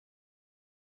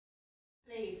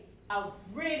please, a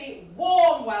really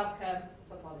warm welcome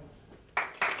for Polly.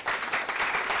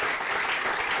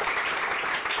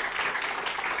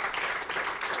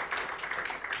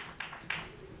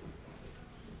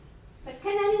 So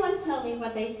can anyone tell me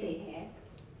what they see here?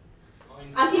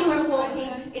 As you were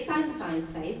walking, it's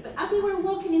Einstein's face, but as you were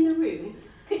walking in the room,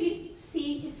 could you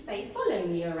see his face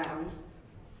following you around?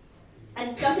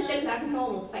 And does it look like a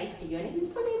normal face to you?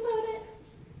 Anything funny about it?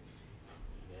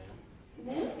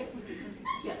 No?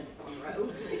 Yeah, front row.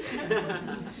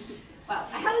 Well,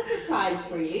 I have a surprise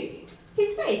for you.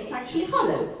 His face is actually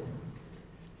hollow.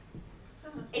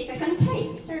 It's a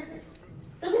concave surface.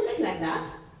 Does it look like that?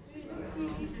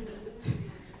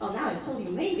 Well, now I've told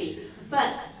you maybe,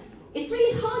 but it's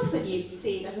really hard for you to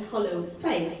see it as a hollow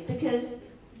face because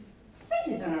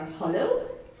faces are hollow.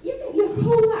 You've been your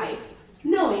whole life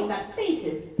knowing that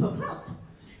faces pop out.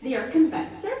 They are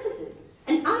convex surfaces.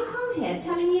 And I come here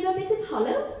telling you that this is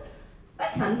hollow?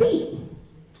 That can't be.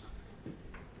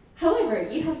 However,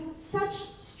 you have such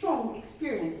strong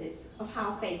experiences of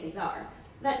how faces are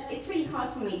that it's really hard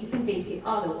for me to convince you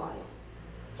otherwise.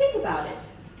 Think about it.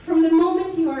 From the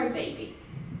moment you are a baby,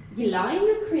 you lie in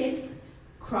your crib,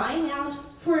 crying out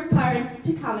for a parent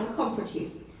to come and comfort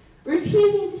you,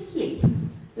 refusing to sleep,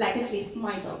 like at least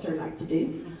my daughter liked to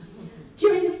do.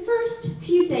 During the first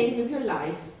few days of your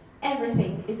life,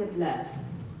 everything is a blur,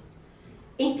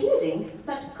 including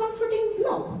that comforting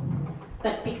blob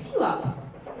that picks you up,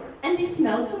 and they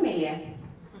smell familiar.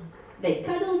 They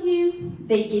cuddle you,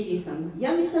 they give you some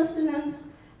yummy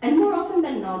sustenance, and more often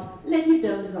than not, let you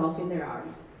doze off in their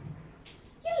arms.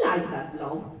 You like that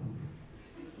blob.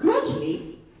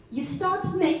 Gradually, you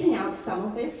start making out some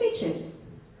of their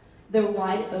features. Their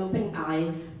wide open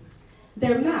eyes,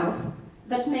 their mouth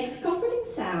that makes comforting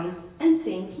sounds and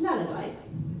sings lullabies.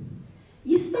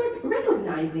 You start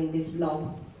recognizing this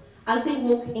blob as they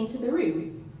walk into the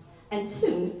room, and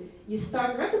soon you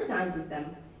start recognizing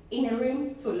them in a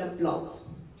room full of blobs.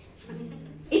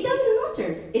 It doesn't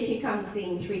matter if you can't see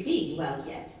in 3D well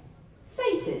yet.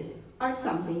 Faces are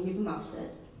something you've mastered.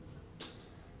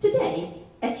 Today,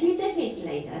 a few decades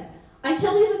later, I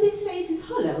tell you that this face is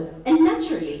hollow, and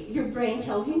naturally, your brain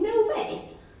tells you no way.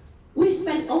 We've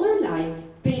spent all our lives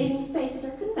believing faces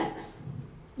are convex.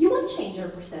 You won't change our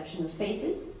perception of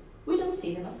faces. We don't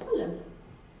see them as hollow.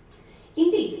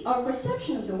 Indeed, our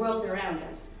perception of the world around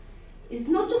us is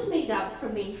not just made up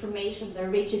from the information that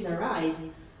reaches our eyes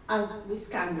as we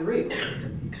scan the room.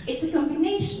 It's a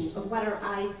combination of what our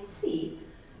eyes see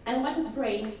and what the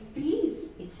brain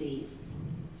believes it sees.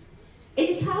 It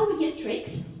is how we get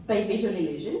tricked by visual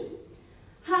illusions,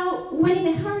 how, when in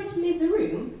a hurry to leave the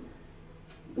room,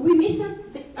 we miss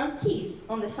our keys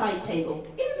on the side table,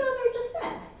 even though they're just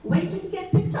there, waiting to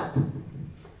get picked up.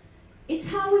 It's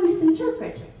how we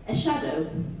misinterpret a shadow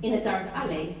in a dark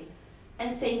alley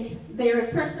and think they're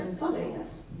a person following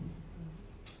us.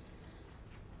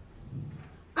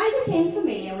 I became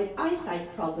familiar with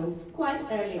eyesight problems quite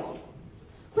early on,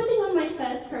 putting on my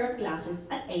first pair of glasses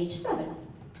at age 7.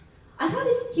 I had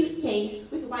this cute case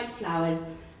with white flowers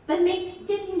that made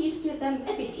getting used to them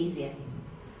a bit easier.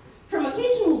 From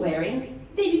occasional wearing,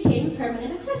 they became a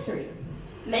permanent accessory,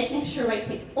 making sure I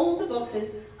ticked all the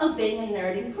boxes of being a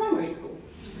nerd in primary school.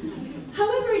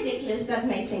 However ridiculous that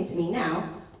may seem to me now,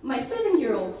 my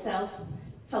 7-year-old self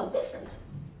felt different.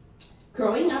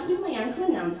 Growing up with my uncle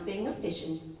and aunt being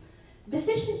opticians,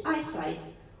 deficient eyesight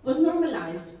was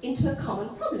normalized into a common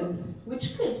problem,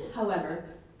 which could, however,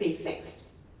 be fixed.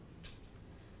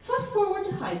 Fast forward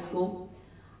to high school,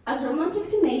 as romantic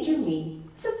teenager me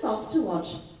sets off to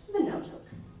watch The Notebook.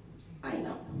 I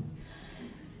know.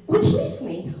 Which leaves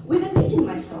me with a pit in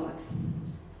my stomach.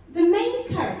 The main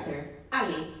character,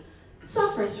 Ali,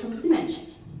 suffers from dementia.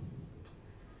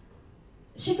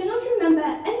 She cannot remember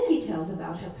any details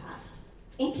about her past,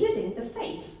 including the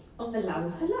face of the love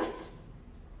of her life.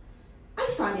 I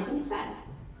find it unfair.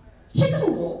 She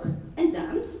can walk and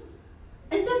dance,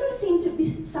 and doesn't seem to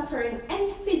be suffering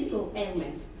any physical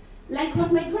ailments, like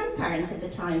what my grandparents at the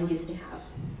time used to have.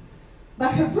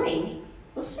 But her brain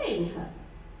was failing her.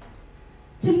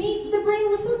 To me, the brain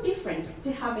was so different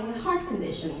to having a heart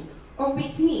condition, or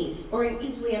weak knees, or an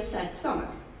easily upset stomach.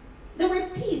 There were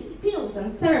pills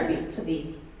and therapies for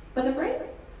these, but the brain?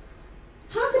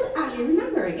 How could Ali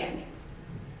remember again?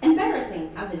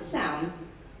 Embarrassing as it sounds,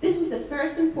 this was the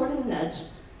first important nudge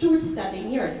towards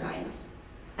studying neuroscience,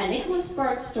 a Nicholas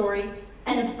Sparks story,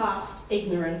 and a vast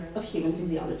ignorance of human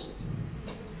physiology.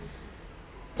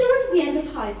 Towards the end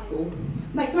of high school,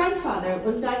 my grandfather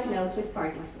was diagnosed with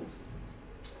Parkinson's.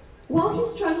 While he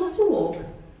struggled to walk,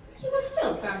 he was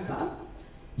still grandpa.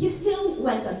 He still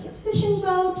went on his fishing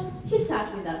boat, he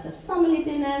sat with us at family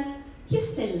dinners, he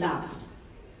still laughed.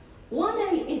 One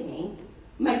early evening,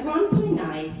 my grandpa and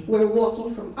I were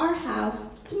walking from our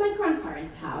house to my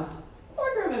grandparents' house,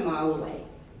 quarter of a mile away.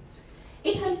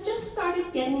 It had just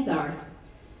started getting dark,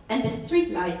 and the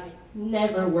street lights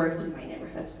never worked in my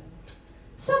neighborhood.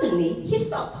 Suddenly, he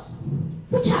stops.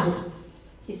 "Watch out,"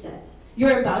 he says.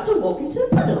 "You're about to walk into a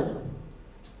puddle."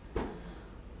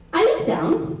 I look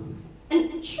down,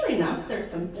 and sure enough, there's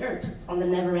some dirt on the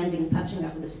never-ending patching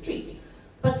up of the street,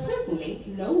 but certainly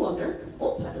no water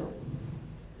or puddle.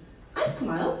 I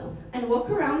smile and walk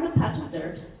around the patch of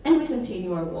dirt, and we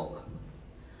continue our walk.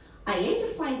 I later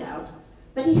find out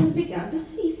that he has begun to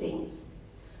see things,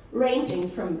 ranging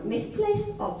from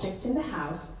misplaced objects in the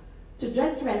house to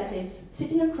drugged relatives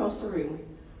sitting across the room,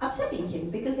 upsetting him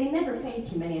because they never paid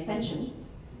him any attention.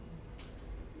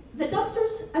 The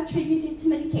doctors attribute it to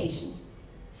medication.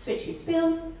 Switch his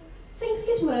pills, things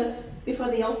get worse before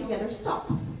they altogether stop.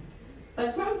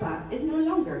 But Grandpa is no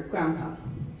longer Grandpa.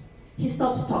 He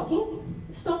stops talking,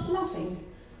 stops laughing,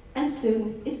 and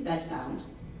soon is bedbound.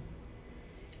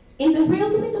 In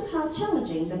bewilderment of how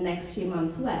challenging the next few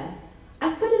months were,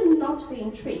 I couldn't not be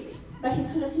intrigued by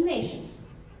his hallucinations.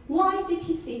 Why did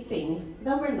he see things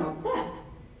that were not there?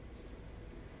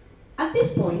 At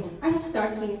this point, I have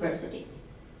started university.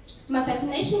 My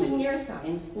fascination with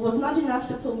neuroscience was not enough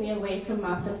to pull me away from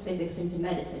maths and physics into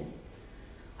medicine.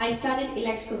 I studied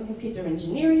electrical and computer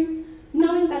engineering,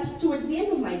 knowing that towards the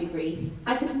end of my degree,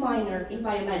 I could minor in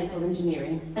biomedical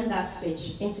engineering and thus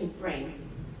switch into brain.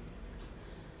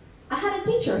 I had a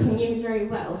teacher who knew me very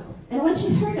well, and when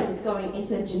she heard I was going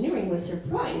into engineering, was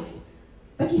surprised.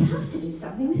 "But you have to do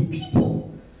something with people.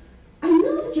 I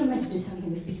know that you're meant to do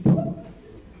something with people."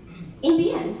 In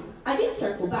the end, I did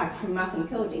circle back from math and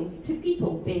coding to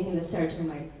people being in the center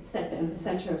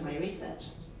of my research.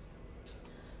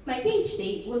 My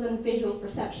PhD was on visual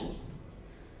perception.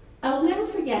 I will never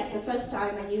forget the first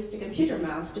time I used a computer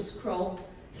mouse to scroll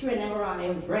through an MRI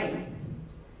of the brain.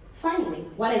 Finally,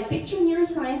 what I pictured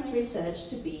neuroscience research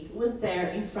to be was there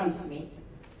in front of me.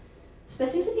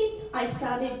 Specifically, I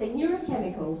studied the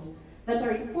neurochemicals that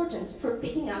are important for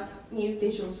picking up new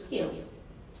visual skills.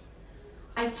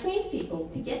 I trained people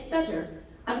to get better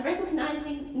at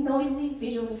recognizing noisy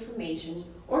visual information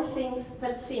or things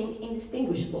that seem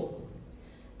indistinguishable,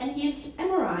 and used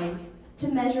MRI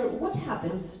to measure what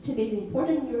happens to these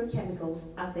important neurochemicals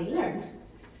as they learned.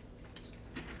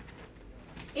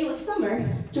 It was summer,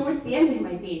 towards the end of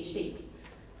my PhD,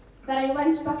 that I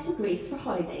went back to Greece for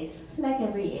holidays, like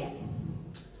every year.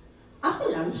 After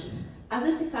lunch, as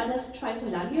the cicadas try to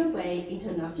lull you away into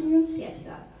an afternoon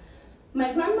siesta,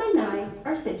 my grandma and I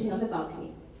are sitting on the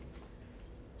balcony.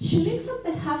 She looks at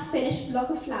the half-finished block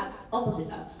of flats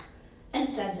opposite us and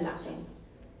says, laughing,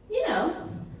 "You know,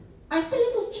 I see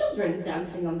little children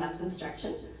dancing on that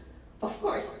construction. Of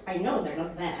course, I know they're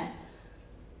not there."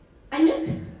 I look,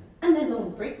 and there's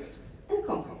only bricks and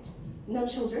concrete, no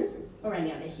children or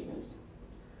any other humans.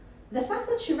 The fact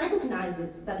that she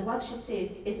recognizes that what she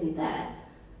sees isn't there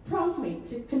prompts me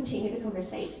to continue the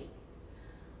conversation.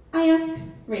 I ask,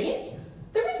 "Really?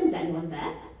 There isn't anyone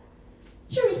there?"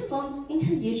 She responds in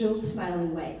her usual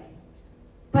smiling way.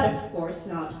 "But of course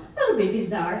not. That would be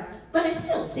bizarre, but I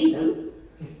still see them."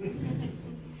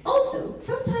 Also,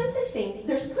 sometimes I think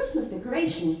there's Christmas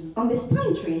decorations on this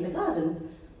pine tree in the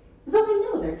garden, though I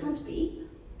know there can't be.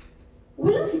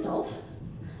 We laugh it off.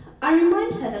 I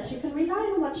remind her that she can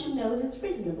rely on what she knows is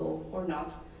reasonable or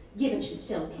not, given she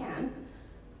still can,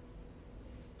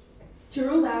 to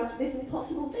rule out these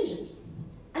impossible visions.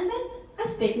 And then I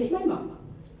speak with my mum.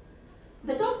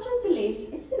 The doctor believes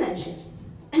it's dementia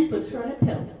and puts her on a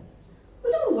pill. We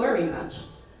don't worry much,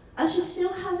 as she still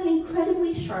has an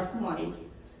incredibly sharp mind,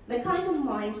 the kind of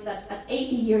mind that at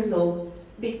 80 years old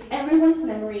beats everyone's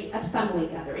memory at family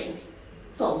gatherings,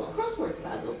 solves crosswords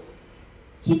puzzles,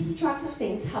 keeps track of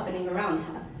things happening around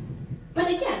her. But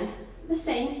again, the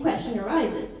same question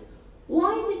arises.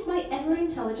 Why did my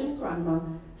ever-intelligent grandma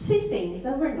see things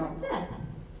that were not there?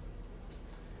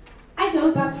 I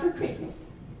go back for Christmas.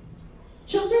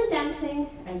 Children dancing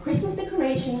and Christmas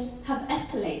decorations have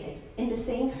escalated into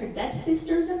seeing her dead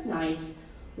sisters at night,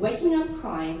 waking up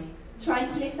crying, trying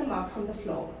to lift them up from the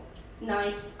floor,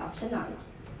 night after night.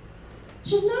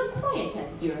 She's now quieter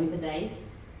during the day,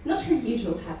 not her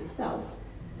usual happy self.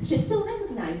 She still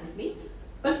recognizes me,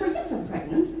 but forgets I'm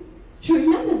pregnant. She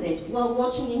remembers it while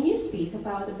watching a news piece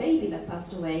about a baby that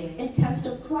passed away and can't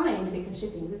stop crying because she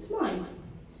thinks it's mine.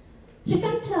 She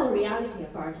can't tell reality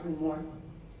apart anymore.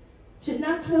 She's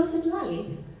now closer to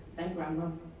Ali than Grandma.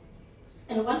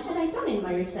 And what had I done in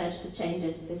my research to change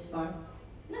it this far?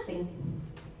 Nothing.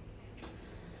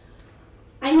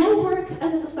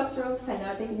 as a postdoctoral fellow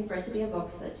at the University of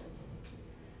Oxford,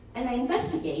 and I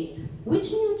investigate which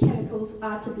neurochemicals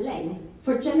are to blame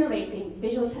for generating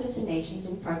visual hallucinations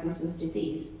in Parkinson's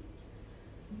disease.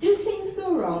 Do things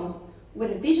go wrong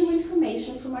when visual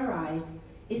information from our eyes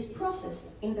is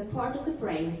processed in the part of the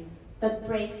brain that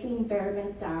breaks the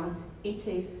environment down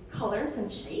into colors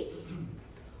and shapes?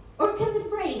 Or can the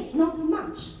brain not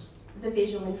match the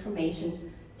visual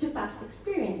information to past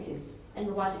experiences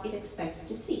and what it expects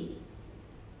to see?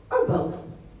 Or both?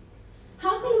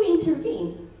 How can we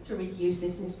intervene to reduce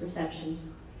these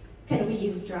misperceptions? Can we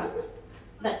use drugs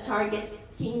that target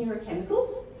key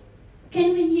neurochemicals?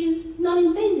 Can we use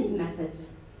non-invasive methods,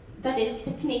 that is,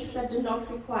 techniques that do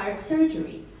not require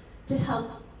surgery, to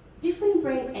help different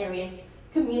brain areas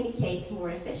communicate more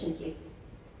efficiently?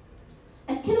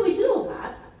 And can we do all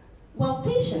that while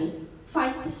patients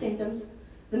fight the symptoms,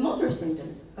 the motor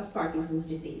symptoms of Parkinson's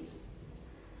disease?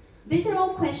 These are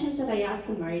all questions that I ask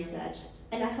in my research,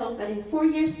 and I hope that in 4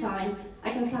 years' time,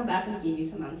 I can come back and give you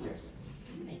some answers.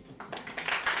 Thank you.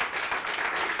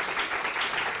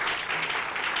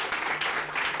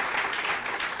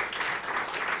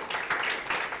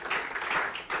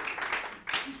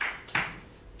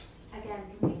 Again,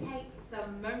 can we take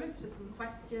some moments for some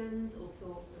questions or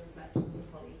thoughts or reflections from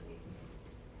colleagues?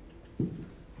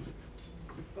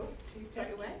 Oh, two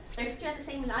straight away. There's two at the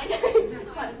same line. Can I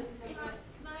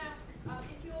ask,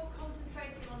 if you're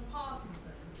concentrating on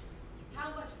Parkinson's, how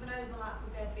much of an overlap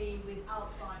would there be with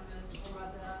Alzheimer's or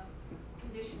other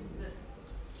conditions that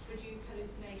produce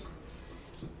hallucinations?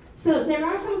 So there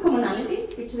are some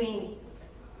commonalities between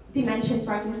dementia in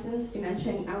Parkinson's,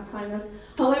 dementia in Alzheimer's.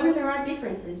 However, there are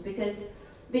differences because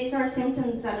these are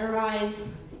symptoms that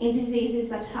arise in diseases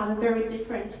that have a very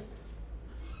different,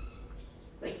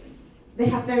 they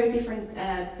have very different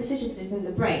deficiencies in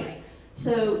the brain.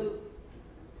 So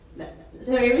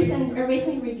a recent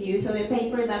review, so a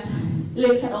paper that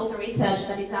looks at all the research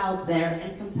that is out there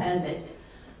and compares it,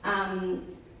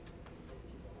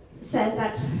 says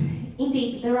that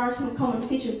indeed there are some common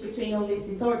features between all these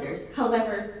disorders.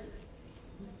 However,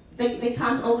 they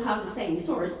can't all have the same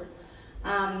source.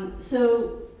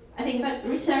 So I think that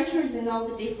researchers in all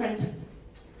the different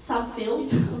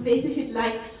subfields of this, if you'd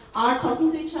like, are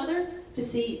talking to each other to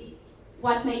see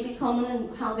what may be common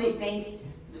and how they may,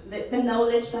 the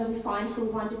knowledge that we find for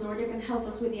one disorder can help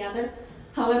us with the other.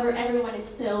 However, everyone is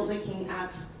still looking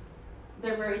at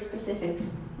their very specific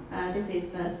disease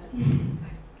first.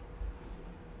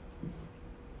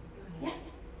 Yeah,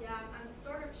 I'm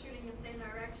sort of shooting in the same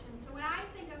direction. So when I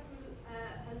think of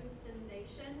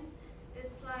hallucinations,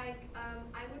 it's like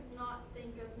I would not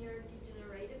think of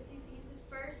neurodegenerative diseases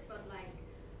first, but like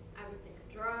I would think of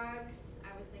drugs,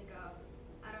 I would think of,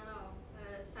 I don't know,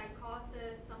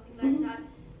 psychosis, something like that.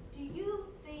 Do you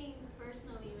think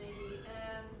personally maybe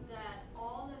that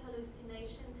all the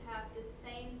hallucinations have the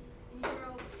same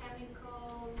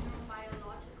neurochemical,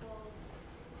 neurobiological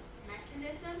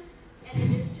mechanism, and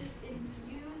it is just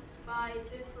induced by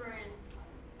different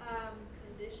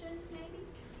conditions maybe?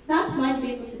 That might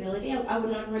be a possibility. I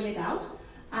would not rule it out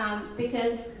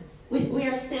because we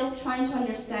are still trying to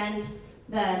understand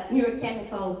the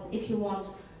neurochemical, if you want,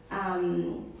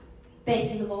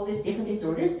 basis of all these different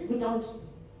disorders. We don't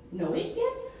know it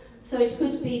yet. So it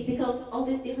could be because all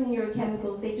these different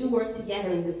neurochemicals, they do work together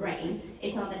in the brain.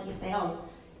 It's not that you say, oh,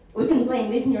 we can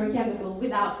blame this neurochemical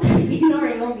without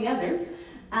ignoring all the others.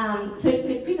 So it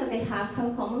could be that they have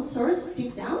some common source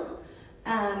deep down.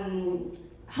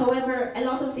 However, a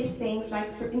lot of these things, like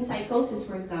in psychosis,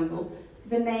 for example,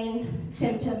 the main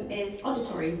symptom is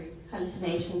auditory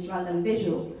hallucinations rather than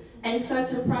visual. And it's quite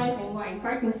surprising why in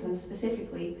Parkinson's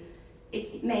specifically,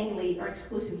 it's mainly or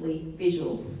exclusively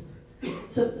visual.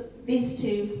 So these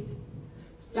two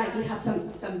likely have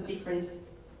some difference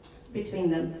between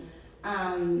them.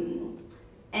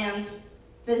 And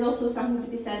there's also something to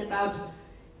be said about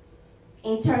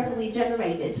internally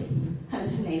generated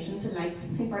hallucinations, so like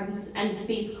in Parkinson's, and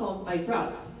these caused by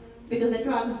drugs, because the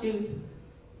drugs do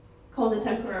cause a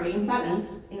temporary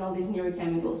imbalance in all these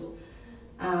neurochemicals.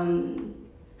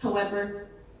 However,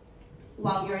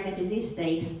 while you're in a disease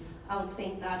state, I would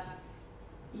think that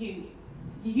you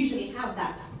usually have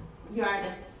that. You are at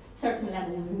a certain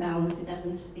level of imbalance.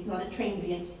 It's not a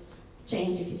transient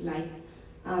change, if you like.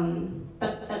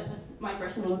 But that's my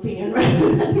personal opinion, right?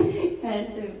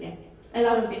 So yeah, a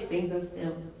lot of these things are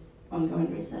still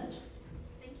ongoing research.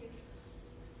 Thank you.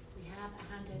 We have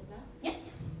a hand over there. Yeah.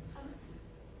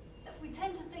 We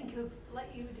tend to think of,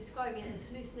 like you were describing it, as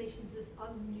hallucinations as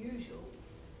unusual,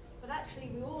 but actually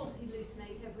we all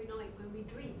hallucinate every night when we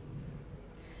dream.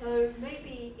 So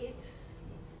maybe it's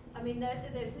a I mean,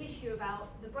 there's an issue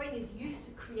about the brain is used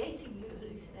to creating new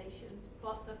hallucinations,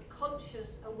 but the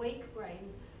conscious, awake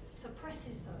brain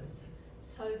suppresses those.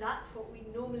 So that's what we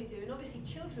normally do. And obviously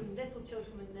little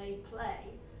children, when they play,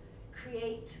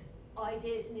 create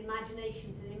ideas and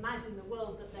imaginations and imagine the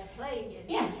world that they're playing in.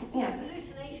 Yeah, So yeah.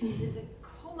 hallucinations is a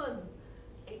common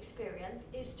experience.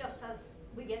 It's just as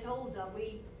we get older,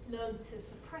 we learn to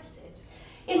suppress it.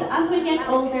 Yes, as we get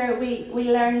older,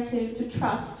 we learn to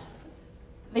trust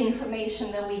the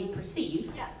information that we perceive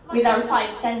Yeah, with our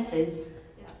five senses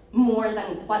Yeah. more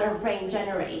than what our brain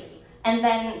generates. And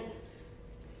then,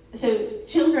 so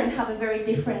children have a very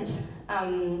different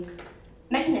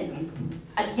mechanism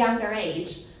at younger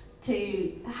age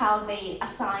to how they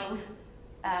assign,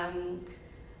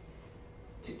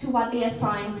 to what they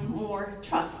assign more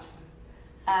trust.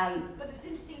 But it's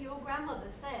interesting, your grandmother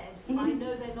said, I Mhm.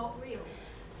 know they're not real.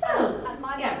 So, And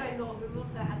my yeah. mother-in-law, who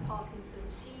also had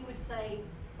Parkinson's, she would say,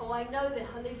 oh, I know the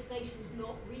hallucination's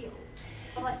not real,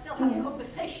 but I still have a Yeah.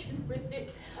 conversation with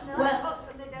it. And then Well- I ask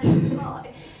when they don't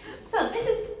reply. So this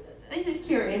is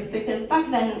curious because back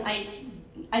then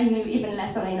I knew even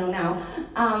less than I know now,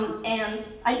 and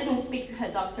I didn't speak to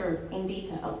her doctor in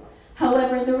detail.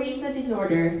 However, there is a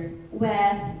disorder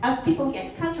where, as people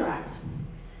get cataract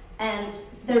and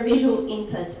their visual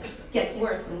input gets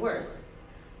worse and worse,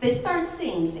 they start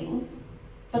seeing things,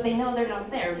 but they know they're not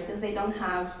there because they don't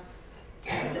have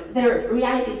their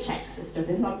reality check system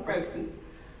is not broken.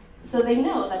 So they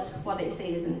know that what they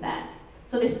see isn't there.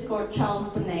 So this is called Charles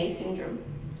Bonnet syndrome.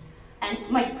 And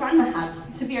my grandma had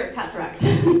severe cataract.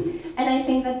 And I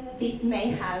think that this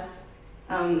may have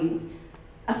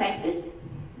affected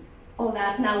all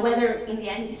that. Now, whether in the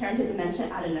end it turned to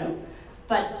dementia, I don't know.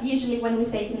 But usually when we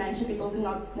say dementia, people do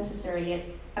not necessarily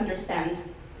understand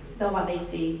that what they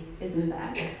see isn't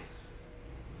there.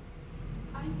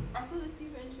 I thought it's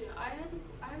super interesting. I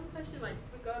have a question like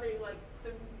regarding like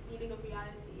the meaning of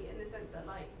reality in the sense that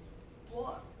like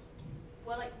what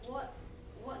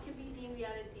can be deemed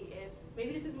reality if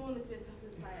maybe this is more on the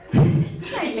philosophical side.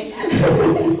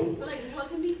 But like what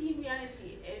can be deemed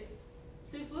reality if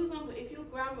for example if your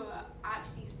grandma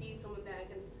actually sees someone there and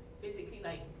can physically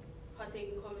like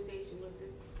partake in conversation with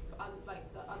this the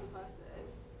other person,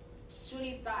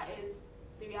 surely that is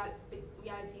the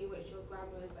reality in which your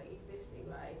grandma is like existing,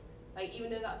 right? Like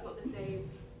even though that's not the same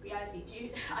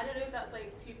reality. I don't know if that's like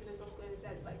too philosophical in a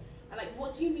sense, like and like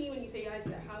what do you mean when you say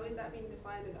reality? Like how is that being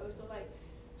defined? And also like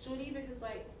surely because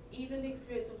like even the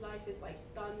experience of life is like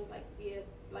done like via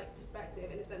like perspective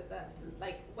in the sense that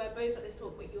like we're both at this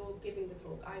talk but you're giving the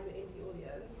talk, I'm in the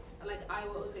audience, and like I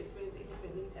will also experience it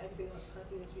differently to every single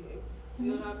person in this room. So we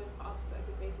all have our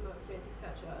perspective based on our experience,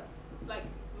 etc. So like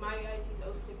my reality is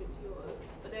also different to yours,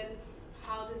 but then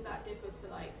how does that differ to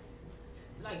like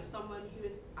someone who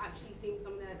is actually seeing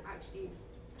someone there and actually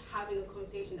having a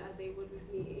conversation as they would with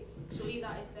me? Surely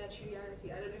that is their true reality.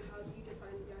 I don't know, how do you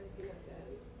define reality in that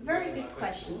sense? Very good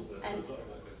question. And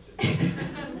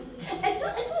it's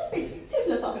a bit too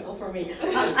philosophical for me.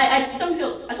 I don't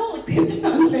feel at all equipped to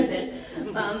answer this.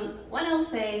 What I'll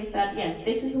say is that yes,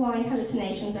 this is why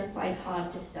hallucinations are quite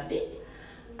hard to study.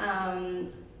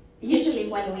 Usually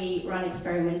when we run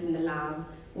experiments in the lab,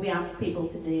 we ask people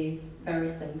to do very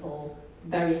simple,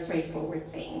 very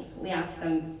straightforward things. We ask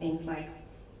them things like,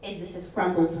 is this a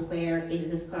scrambled square? Is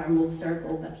this a scrambled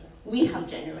circle that we have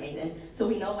generated? So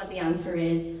we know what the answer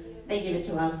is. They give it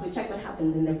to us. We check what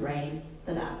happens in the brain.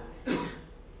 Ta-da.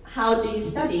 How do you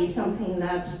study something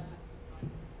that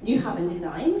you haven't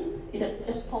designed? It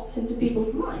just pops into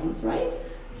people's minds, right?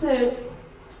 So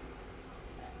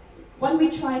what we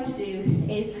try to do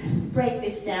is break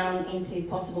this down into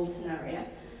possible scenario.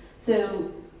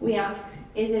 So we ask,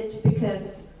 is it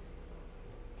because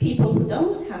people who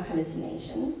don't have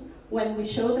hallucinations, when we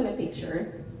show them a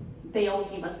picture, they all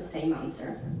give us the same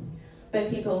answer? But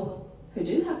people who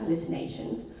do have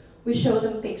hallucinations, we show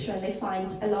them a picture and they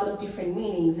find a lot of different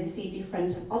meanings. They see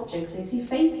different objects, they see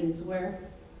faces where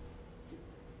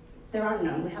there are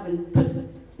none. We haven't put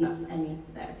any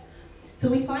there. So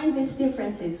we find these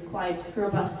differences quite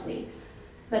robustly,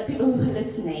 that people who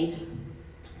hallucinate,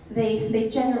 they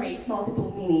generate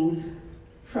multiple meanings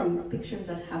from pictures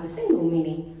that have a single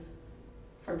meaning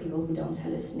for people who don't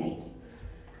hallucinate.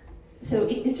 So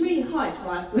it's really hard to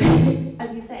ask,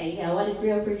 as you say, yeah, what is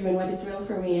real for you and what is real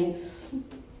for me, and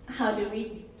how do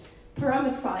we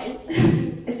parameterize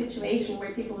a situation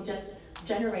where people just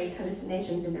generate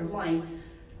hallucinations in their mind.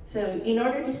 So in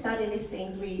order to study these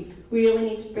things, we really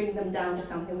need to bring them down to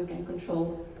something we can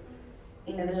control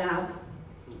in the lab.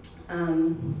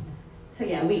 So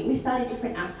yeah, we study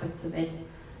different aspects of it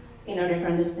in order to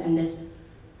understand it.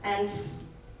 And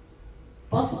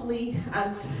possibly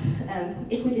as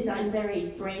if we design very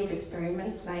brave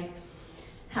experiments, like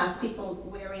have people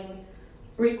wearing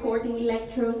recording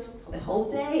electrodes for the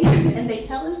whole day, and they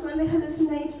tell us when they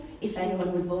hallucinate. If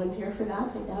anyone would volunteer for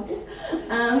that, I doubt it.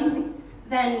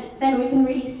 Then we can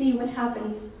really see what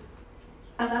happens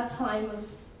at that time of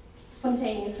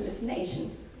spontaneous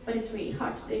hallucination. But it's really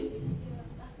hard to do. Yeah,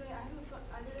 that's right. I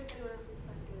don't know if anyone else has a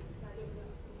question.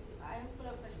 I have a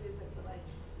follow-up question in the sense that, like,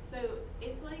 so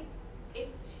if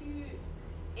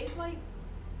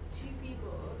two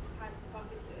people had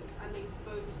Parkinson's and they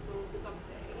both saw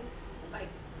something, like,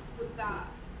 would that,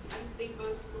 and they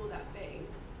both saw that thing,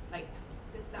 like,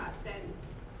 is that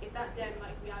then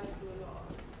like reality or not?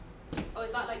 Or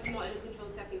is that like not in a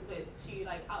controlled setting, so it's too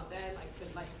like out there, like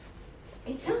could like?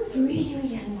 It sounds really,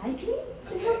 really unlikely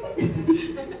to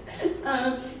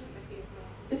happen.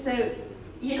 So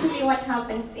usually what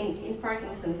happens in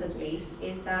Parkinson's at least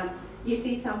is that you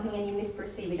see something and you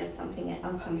misperceive it as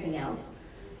something else.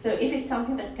 So if it's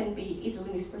something that can be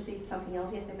easily misperceived as something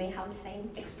else, yes, they may have the same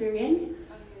experience.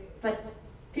 But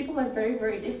people are very,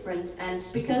 very different, and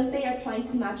because they are trying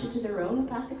to match it to their own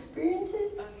past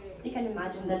experiences, you can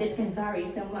imagine that this can vary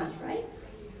so much, right?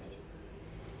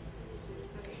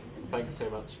 Thanks so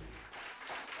much.